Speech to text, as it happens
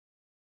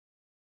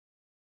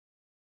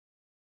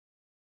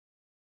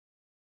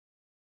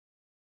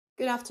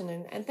Good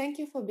afternoon, and thank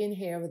you for being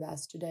here with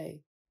us today.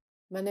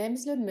 My name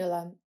is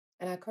Liudmila,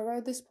 and I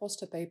co-wrote this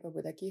poster paper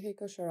with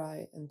Akihiko,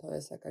 Shirai, and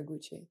Toya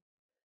Sakaguchi.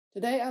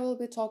 Today, I will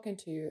be talking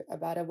to you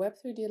about a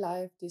Web3D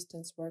live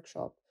distance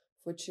workshop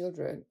for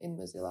children in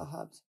Mozilla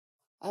Hubs.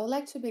 I would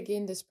like to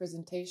begin this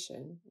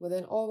presentation with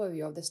an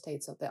overview of the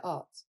states of the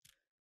art.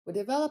 We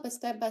developed a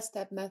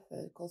step-by-step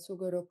method called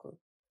Sugoroku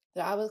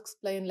that I will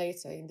explain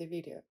later in the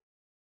video.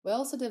 We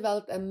also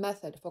developed a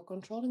method for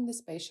controlling the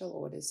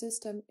spatial audio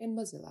system in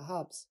Mozilla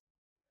Hubs.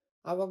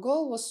 Our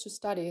goal was to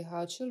study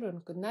how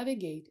children could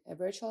navigate a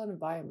virtual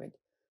environment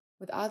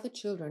with other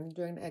children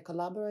during a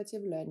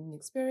collaborative learning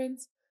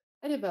experience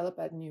and develop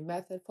a new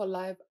method for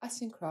live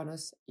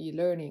asynchronous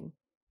e-learning.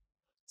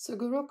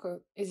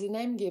 Sugoroku is a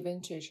name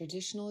given to a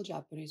traditional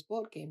Japanese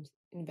board game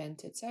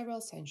invented several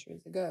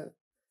centuries ago.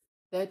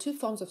 There are two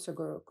forms of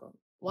Sugoroku,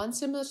 one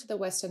similar to the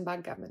Western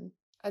backgammon,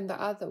 and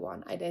the other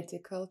one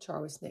identical to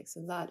our snakes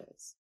and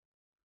ladders.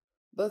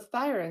 Both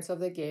variants of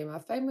the game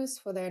are famous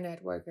for their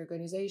network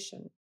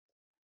organization.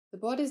 The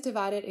board is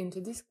divided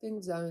into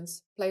distinct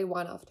zones, played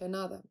one after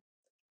another.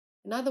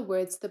 In other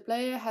words, the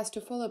player has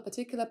to follow a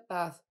particular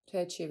path to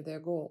achieve their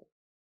goal.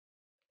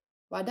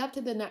 We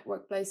adapted the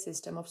network play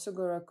system of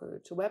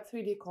Sugoroku to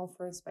Web3D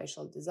conference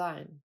spatial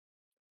design.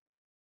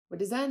 We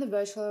designed the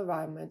virtual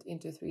environment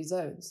into 3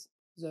 zones.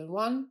 Zone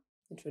 1,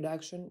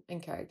 Introduction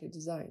and Character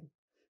Design.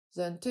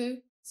 Zone 2,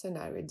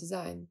 Scenario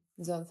Design.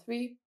 Zone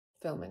 3,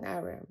 Filming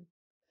Area.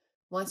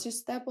 Once each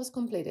step was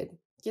completed,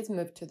 kids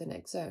moved to the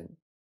next zone.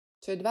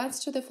 To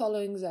advance to the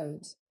following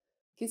zones,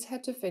 kids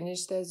had to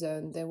finish the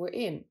zone they were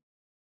in.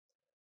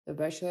 The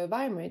virtual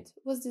environment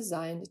was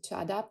designed to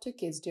adapt to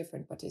kids'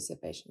 different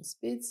participation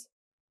speeds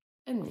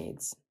and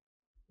needs.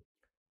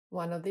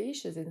 One of the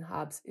issues in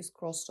Hubs is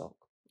crosstalk.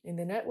 In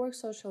the network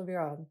social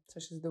VR,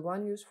 such as the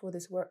one used for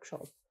this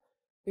workshop,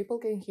 people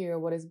can hear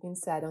what is being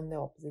said on the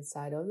opposite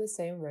side of the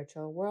same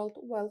virtual world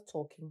while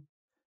talking,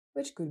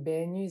 which could be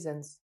a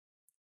nuisance.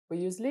 We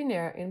use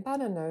linear in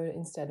Pananode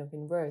instead of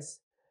inverse,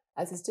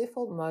 as its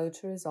default mode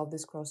to resolve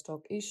this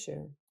crosstalk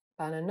issue.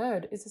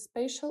 Pananode is a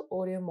spatial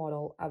audio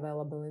model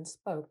available in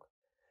Spoke.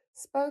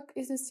 Spoke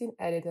is a scene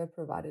editor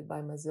provided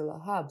by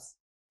Mozilla Hubs.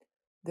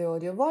 The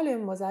audio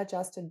volume was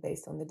adjusted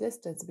based on the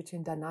distance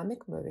between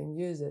dynamic moving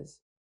users.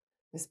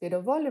 The speed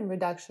of volume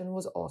reduction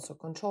was also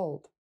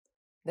controlled.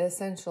 The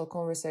essential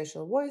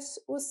conversational voice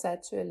was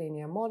set to a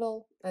linear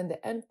model, and the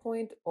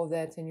endpoint of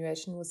the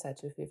attenuation was set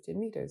to 50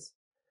 meters,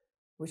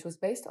 which was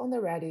based on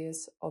the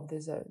radius of the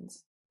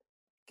zones.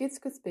 Kids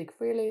could speak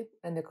freely,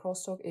 and the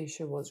crosstalk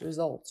issue was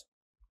resolved.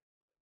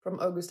 From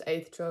August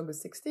 8th to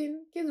August 16th,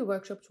 Kids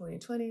Workshop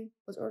 2020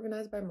 was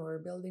organized by Mori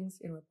Buildings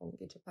in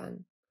Roppongi,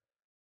 Japan.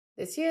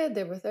 This year,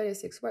 there were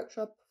 36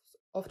 workshops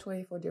of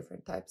 24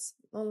 different types,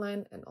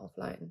 online and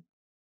offline.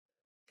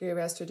 GREE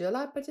VR Studio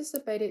Lab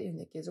participated in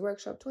the Kids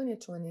Workshop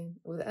 2020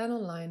 with an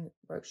online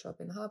workshop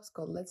in Hubs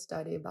called Let's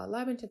Study about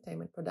live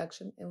entertainment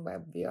production in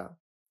Web VR.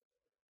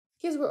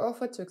 Kids were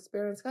offered to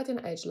experience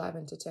cutting-edge live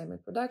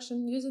entertainment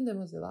production using the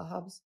Mozilla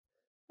Hubs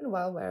and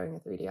while wearing a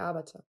 3D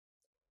avatar.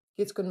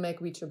 Kids could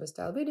make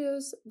VTuber-style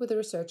videos with the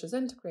researchers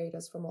and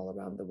creators from all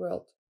around the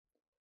world.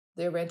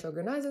 The event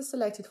organizers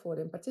selected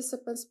 14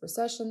 participants per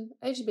session,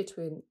 aged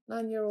between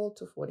 9-year-old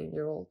to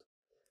 14-year-old.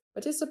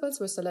 Participants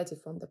were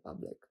selected from the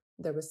public.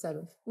 There were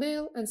 7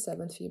 male and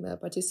 7 female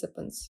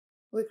participants.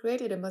 We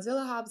created a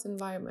Mozilla Hubs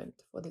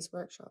environment for this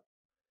workshop.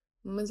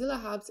 Mozilla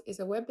Hubs is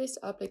a web-based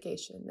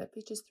application that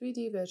features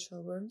 3D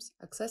virtual rooms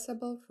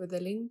accessible through the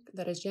link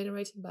that is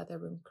generated by the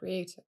room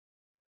creator.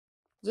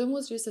 Zoom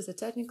was used as a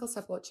technical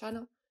support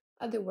channel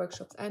at the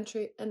workshop's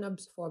entry and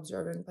for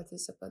observing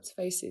participants'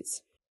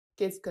 faces.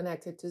 Kids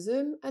connected to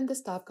Zoom and the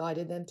staff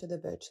guided them to the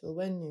virtual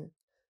venue.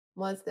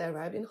 Once they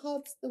arrived in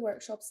Hubs, the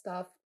workshop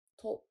staff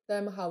taught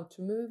them how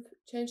to move,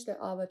 change their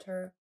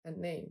avatar, and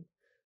name.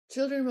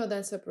 Children were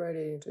then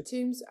separated into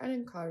teams and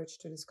encouraged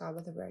to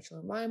discover the virtual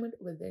environment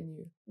with their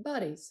new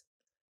buddies.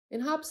 In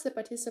Hubs, the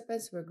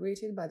participants were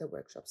greeted by the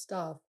workshop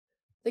staff.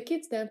 The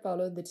kids then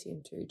followed the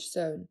team to each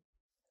zone.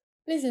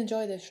 Please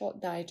enjoy the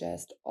short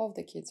digest of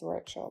the kids'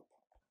 workshop.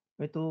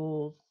 なん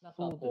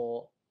か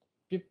こ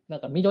う、なん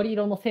か緑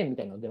色の線み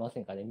たいなの出ませ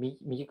んかね。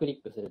右クリ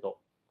ックすると。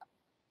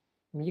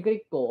右クリ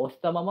ックを押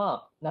したま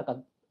ま、なん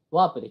か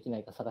ワープできな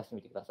いか探して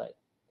みてください。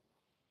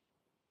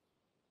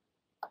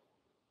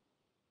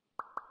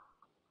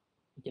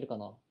いけるか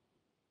な。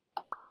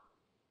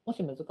も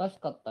し難し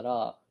かったら。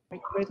はい、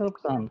クレイトロッ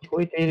クさん、聞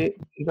こえて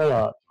いた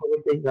ら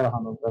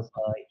反応くださ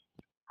い。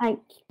はい、聞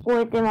こ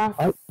えてます。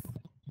はい、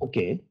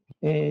OK。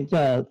じ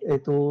ゃあ、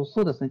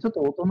そうですね、ちょっ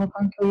と音の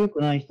環境良く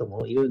ない人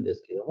もいるんで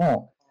すけど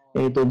も、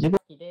自分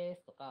で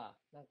すとか、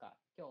なんか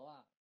今日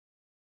は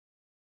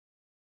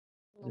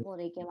の方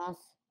でいけま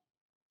す。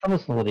タブ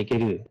スの方でいけ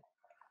る。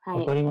はい。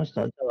わかりまし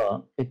た。じゃ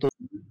あ、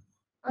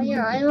い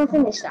や、会えませ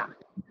んでした。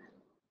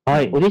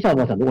はい、おじいちゃんお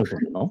ばあちゃんどこに住ん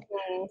でるの？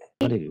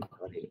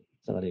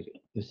下がれる。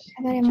よし。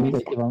君が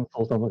一番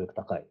操作能力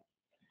高い。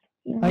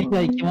はい、じゃ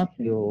あ行きま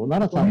すよ。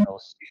奈良さんがお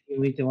尻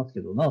向いてます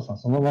けど、奈良さん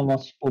そのまま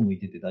尻尾向い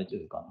てて大丈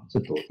夫かな？ち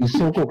ょっと一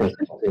生後悔す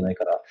るかもしれない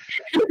から。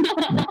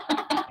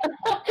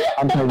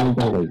反対に向い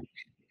た方がいい。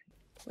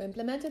 We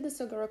implemented the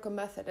Sugoroku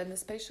method and the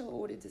spatial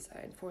audio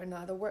design for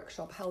another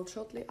workshop held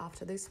shortly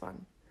after this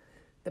one.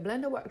 The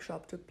Blender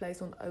workshop took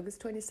place on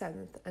August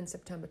 27th and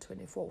September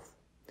 24th.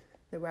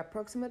 There were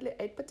approximately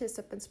 8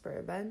 participants per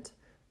event,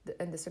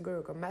 and the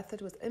Sugoroku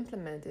method was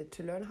implemented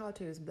to learn how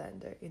to use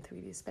Blender in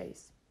 3D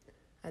space.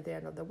 At the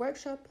end of the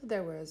workshop,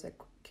 there was a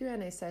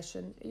Q&A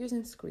session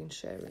using screen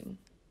sharing.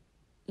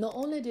 Not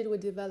only did we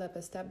develop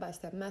a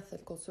step-by-step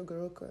method called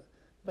Sugoroku,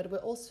 but we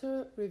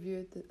also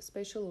reviewed the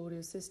spatial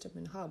audio system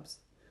in Hubs.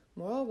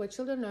 Moreover,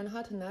 children learn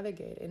how to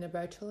navigate in a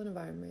virtual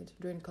environment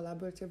during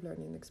collaborative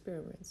learning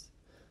experiments.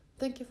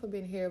 Thank you for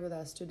being here with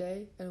us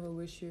today, and we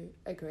wish you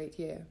a great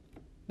year.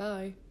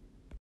 Bye!